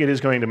I think it is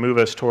going to move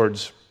us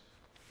towards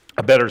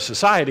a better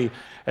society.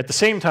 At the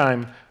same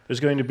time, there's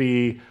going to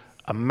be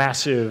a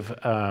massive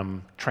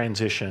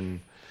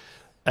transition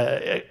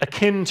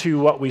akin to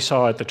what we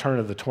saw at the turn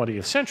of the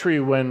 20th century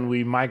when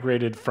we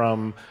migrated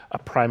from a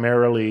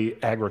primarily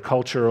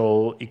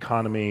agricultural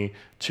economy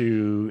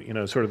to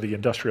sort of the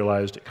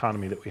industrialized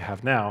economy that we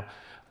have now.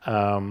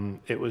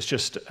 It was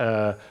just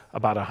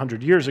about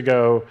 100 years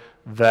ago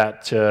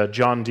that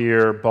John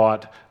Deere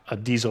bought a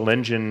diesel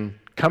engine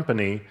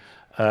company,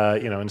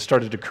 and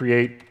started to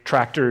create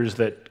tractors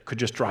that could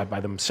just drive by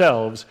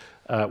themselves.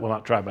 Well,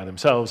 not drive by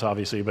themselves,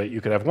 obviously, but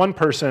you could have one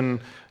person,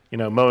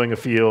 mowing a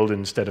field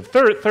instead of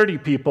 30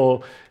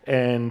 people,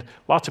 and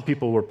lots of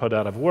people were put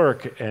out of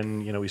work.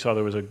 And we saw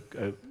there was a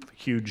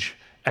huge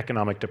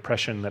economic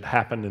depression that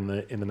happened in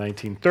the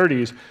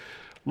 1930s.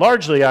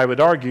 Largely, I would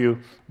argue,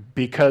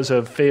 because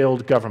of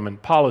failed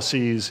government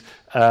policies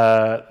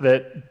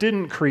that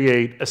didn't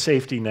create a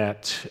safety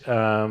net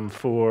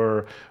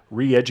for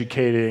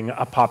re-educating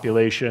a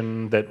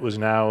population that was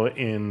now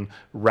in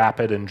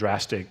rapid and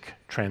drastic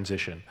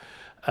transition.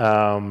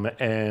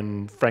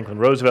 And Franklin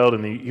Roosevelt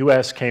in the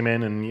U.S. came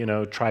in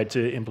and tried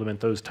to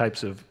implement those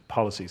types of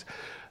policies.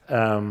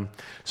 So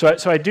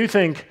I do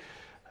think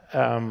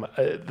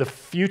the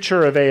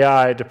future of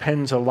AI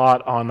depends a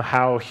lot on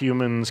how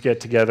humans get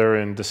together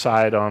and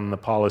decide on the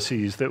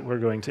policies that we're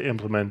going to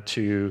implement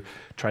to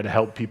try to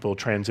help people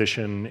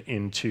transition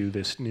into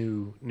this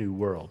new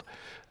world.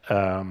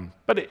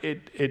 But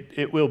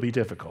it will be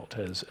difficult,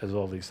 as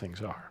all these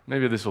things are.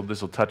 Maybe this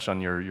will touch on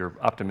your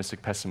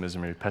optimistic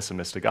pessimism or your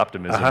pessimistic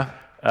optimism.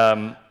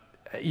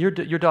 Your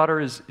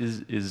daughter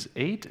is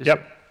 8?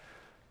 Yep.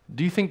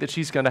 Do you think that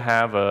she's going to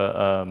have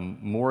a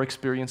more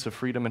experience of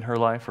freedom in her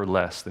life or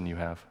less than you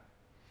have?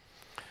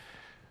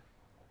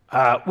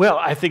 Well,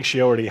 I think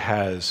she already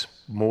has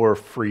more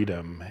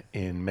freedom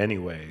in many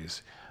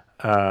ways.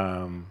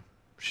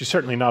 She's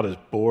certainly not as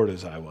bored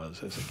as I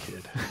was as a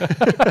kid.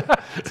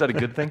 Is that a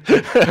good thing?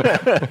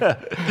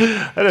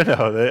 I don't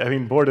know. I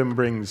mean, boredom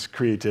brings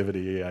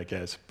creativity, I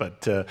guess,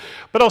 but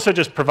also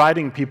just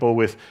providing people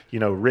with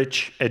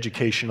rich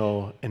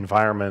educational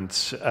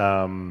environments.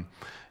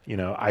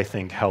 I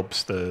think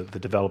helps the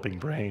developing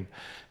brain,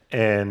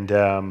 and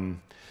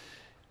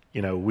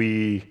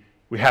we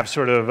have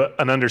sort of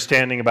an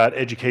understanding about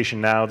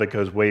education now that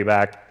goes way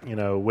back,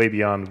 way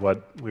beyond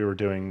what we were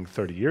doing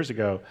 30 years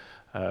ago.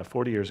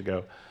 40 years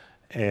ago.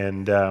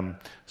 And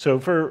so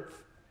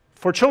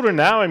for children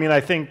now, I mean, I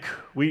think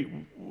we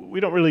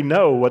don't really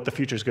know what the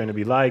future is going to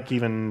be like.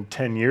 Even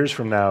 10 years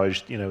from now,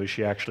 is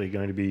she actually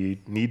going to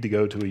need to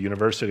go to a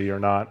university or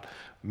not?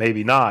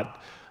 Maybe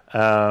not.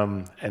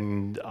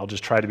 And I'll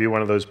just try to be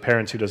one of those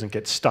parents who doesn't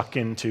get stuck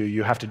into,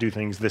 you have to do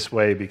things this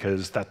way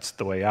because that's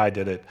the way I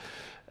did it,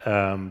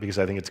 because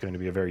I think it's going to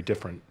be a very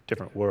different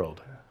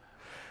world.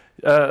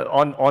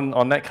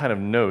 On that kind of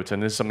note,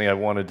 and this is something I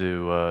wanted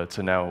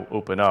to now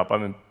open up. I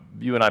mean,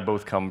 you and I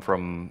both come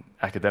from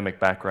academic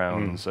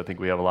backgrounds. I think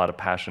we have a lot of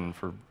passion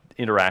for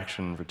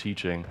interaction, for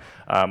teaching.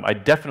 I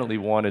definitely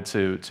wanted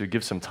to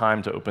give some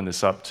time to open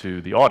this up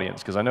to the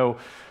audience, because I know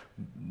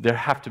there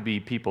have to be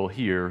people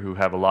here who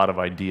have a lot of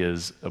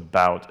ideas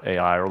about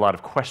AI or a lot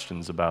of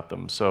questions about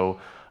them. So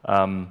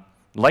I'd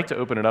like to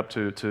open it up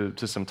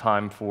to some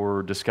time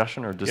for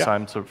discussion or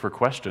time for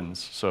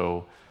questions.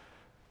 So.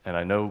 And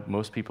I know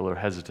most people are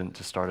hesitant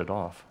to start it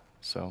off,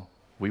 so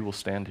we will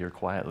stand here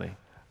quietly.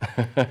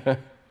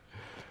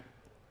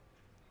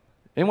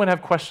 Anyone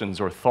have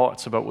questions or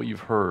thoughts about what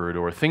you've heard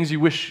or things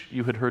you wish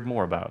you had heard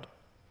more about?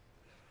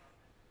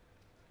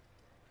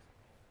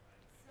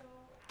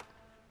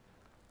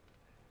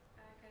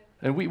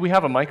 And we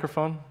have a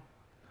microphone.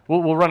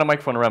 We'll run a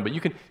microphone around, but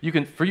you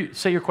can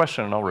say your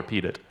question and I'll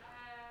repeat it.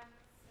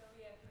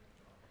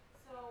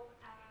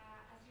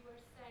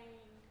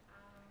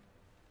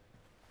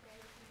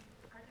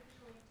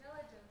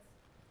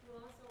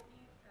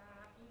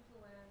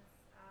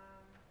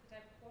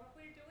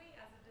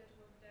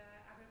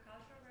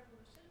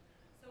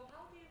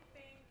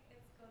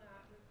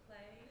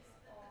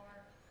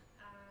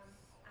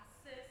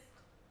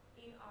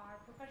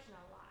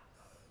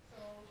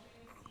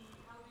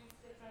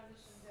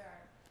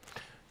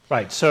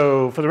 Right.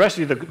 So for the rest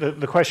of you,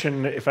 the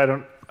question, if I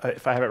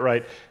have it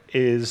right,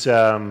 is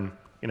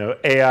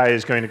AI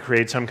is going to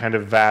create some kind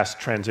of vast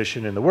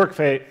transition in the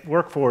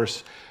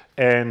workforce,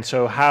 and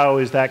so how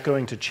is that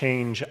going to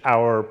change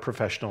our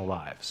professional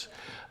lives?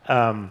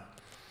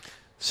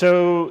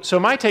 So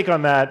my take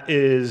on that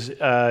is,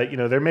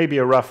 there may be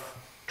a rough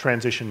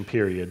transition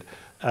period.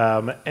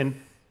 And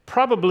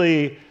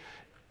probably,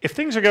 if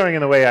things are going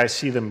in the way I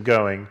see them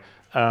going,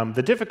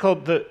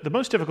 the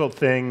most difficult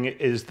thing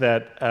is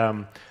that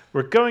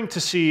we're going to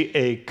see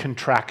a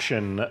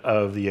contraction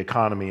of the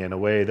economy in a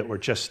way that we're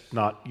just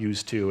not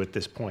used to at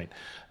this point.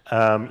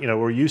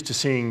 We're used to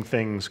seeing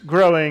things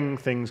growing,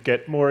 things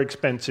get more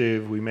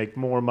expensive, we make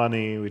more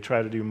money, we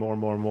try to do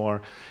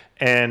more.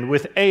 And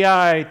with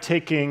AI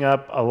taking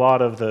up a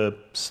lot of the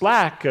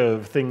slack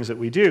of things that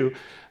we do,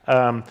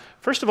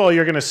 first of all,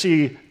 you're going to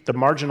see the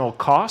marginal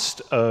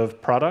cost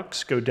of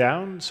products go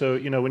down. So,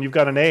 when you've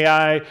got an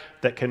AI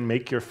that can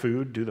make your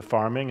food, do the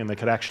farming, and that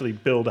could actually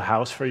build a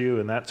house for you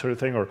and that sort of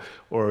thing,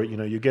 or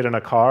you get in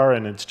a car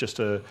and it's just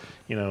a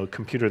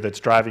computer that's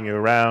driving you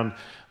around,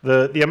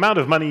 the amount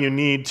of money you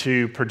need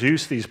to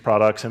produce these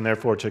products and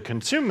therefore to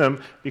consume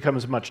them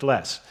becomes much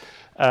less.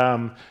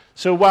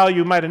 So while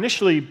you might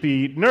initially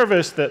be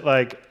nervous that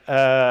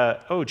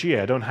oh gee,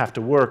 I don't have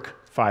to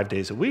work 5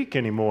 days a week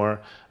anymore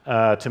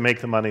to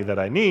make the money that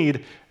I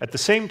need, at the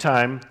same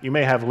time, you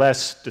may have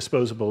less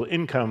disposable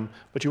income,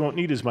 but you won't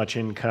need as much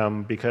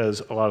income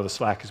because a lot of the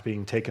slack is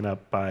being taken up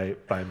by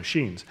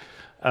machines.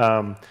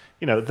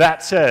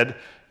 That said,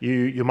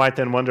 you might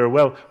then wonder,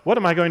 well, what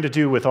am I going to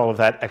do with all of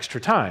that extra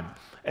time?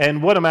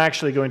 And what am I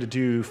actually going to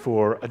do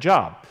for a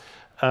job?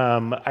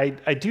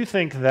 I do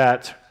think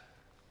that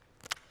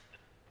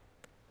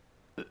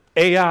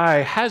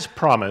AI has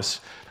promise,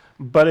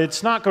 but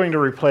it's not going to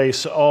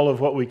replace all of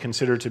what we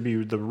consider to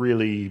be the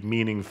really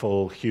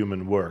meaningful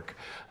human work.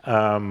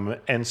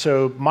 And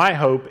so my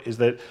hope is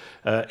that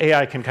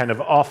AI can kind of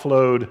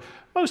offload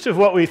most of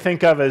what we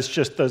think of as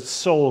just the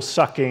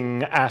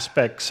soul-sucking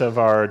aspects of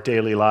our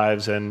daily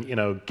lives and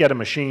get a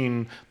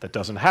machine that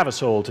doesn't have a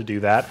soul to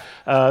do that,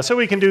 so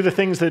we can do the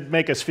things that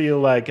make us feel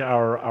like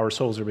our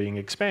souls are being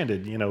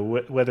expanded,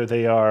 whether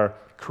they are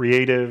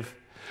creative.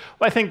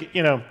 Well, I think,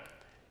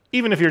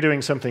 even if you're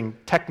doing something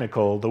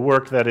technical, the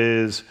work that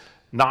is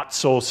not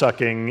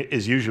soul-sucking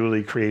is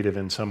usually creative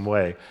in some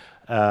way.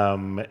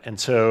 And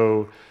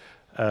so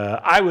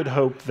I would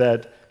hope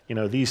that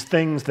these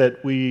things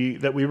that we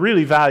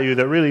really value,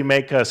 that really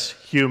make us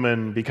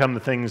human, become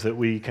the things that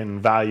we can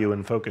value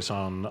and focus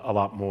on a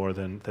lot more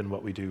than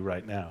what we do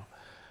right now.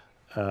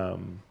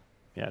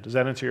 Yeah, does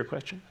that answer your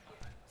question?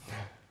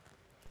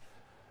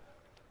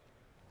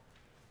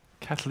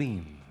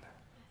 Kathleen.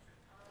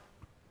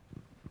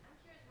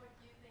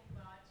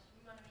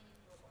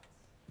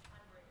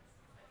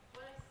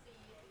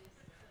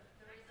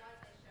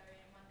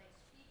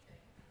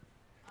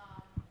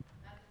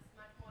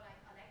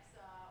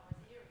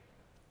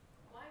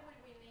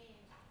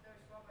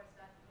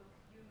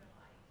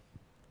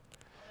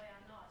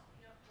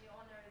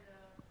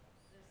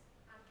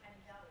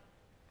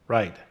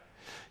 Right.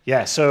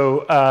 Yeah,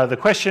 so the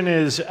question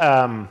is,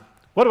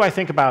 what do I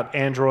think about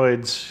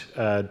androids?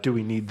 Do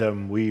we need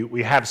them?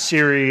 We have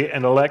Siri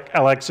and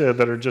Alexa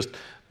that are just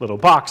little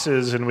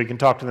boxes, and we can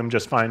talk to them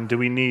just fine. Do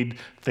we need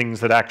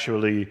things that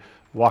actually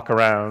walk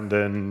around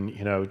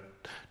and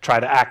try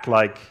to act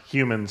like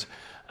humans?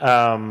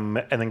 And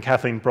then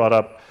Kathleen brought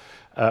up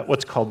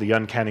what's called the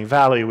uncanny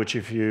valley, which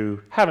if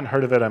you haven't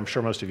heard of it, I'm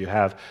sure most of you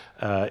have,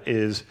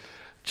 is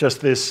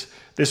just this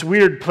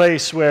weird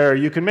place where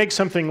you can make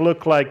something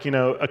look like,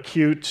 a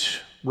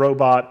cute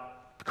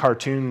robot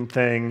cartoon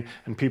thing,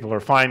 and people are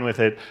fine with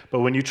it. But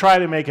when you try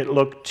to make it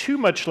look too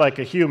much like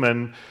a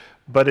human,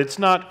 but it's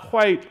not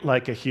quite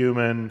like a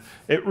human,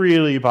 it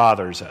really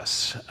bothers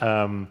us.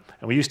 And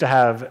we used to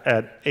have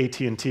at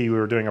AT&T, we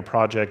were doing a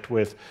project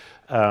with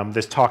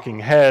this talking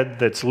head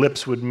that's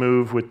lips would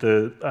move with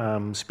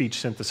the speech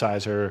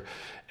synthesizer.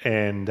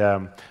 And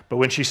but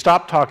when she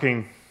stopped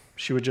talking,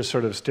 she would just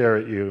sort of stare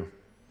at you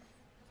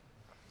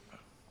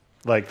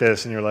like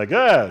this, and you're like,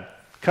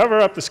 cover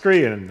up the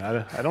screen.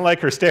 I don't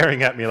like her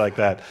staring at me like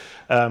that.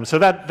 So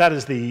that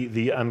is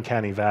the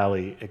uncanny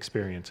valley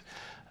experience.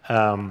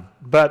 So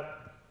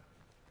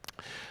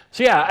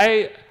yeah,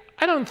 I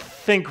don't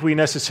think we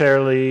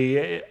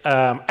necessarily,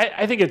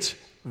 I think it's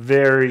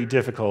very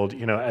difficult,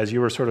 as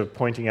you were sort of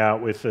pointing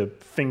out with the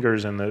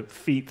fingers and the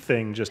feet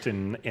thing just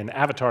in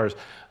avatars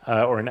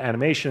or in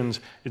animations,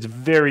 it's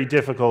very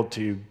difficult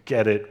to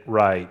get it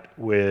right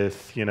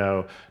with,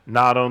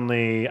 not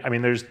only,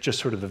 there's just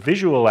sort of the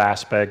visual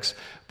aspects,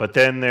 but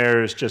then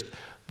there's just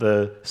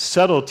the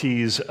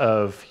subtleties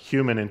of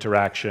human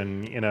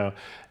interaction,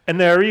 and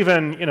there are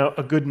even,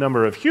 a good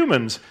number of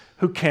humans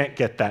who can't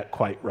get that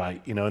quite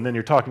right, and then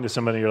you're talking to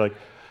somebody, you're like,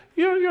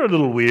 you're a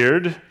little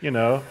weird,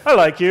 I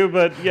like you,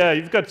 but yeah,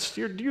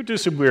 you do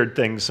some weird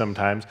things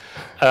sometimes.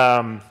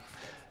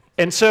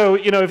 And so,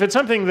 if it's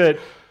something that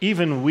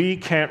even we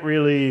can't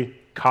really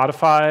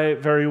codify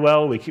very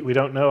well, we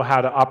don't know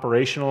how to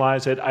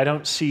operationalize it, I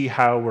don't see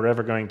how we're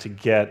ever going to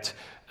get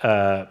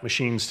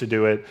machines to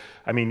do it.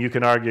 You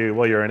can argue,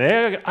 well, you're an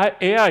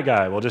AI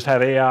guy, we'll just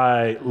have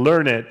AI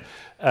learn it.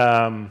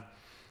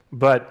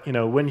 But,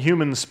 when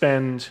humans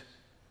spend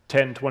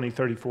 10, 20,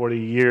 30, 40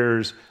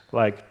 years,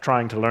 like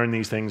trying to learn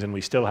these things, and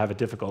we still have a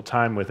difficult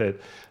time with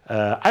it.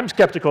 I'm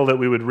skeptical that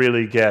we would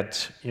really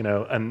get, you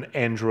know, an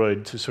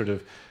android to sort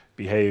of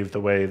behave the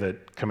way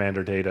that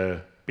Commander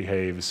Data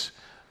behaves,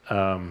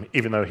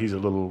 even though he's a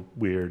little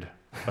weird.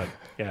 But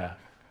yeah.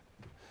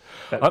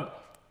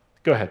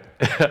 Go ahead.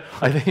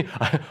 I think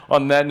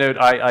on that note,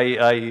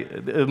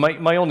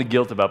 my only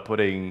guilt about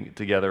putting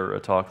together a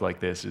talk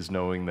like this is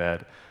knowing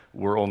that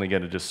we're only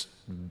going to just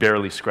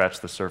barely scratch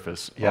the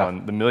surface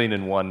on the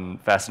 1,000,001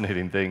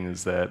 fascinating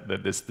things that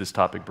this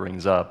topic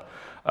brings up.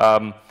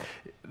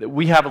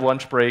 We have a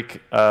lunch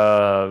break.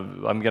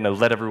 I'm going to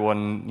let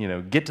everyone, you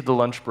know, get to the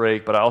lunch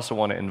break, but I also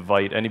want to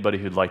invite anybody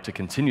who'd like to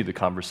continue the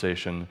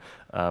conversation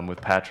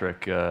with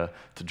Patrick to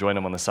join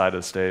him on the side of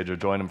the stage or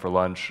join him for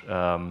lunch.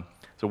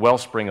 It's a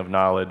wellspring of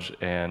knowledge,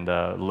 and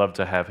love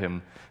to have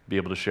him be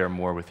able to share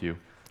more with you.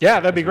 Yeah,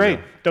 that'd be great.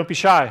 Don't be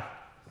shy.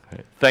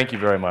 Thank you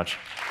very much.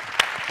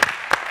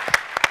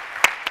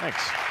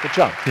 Thanks. Good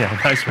job. Yeah,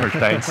 nice work.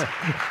 Thanks.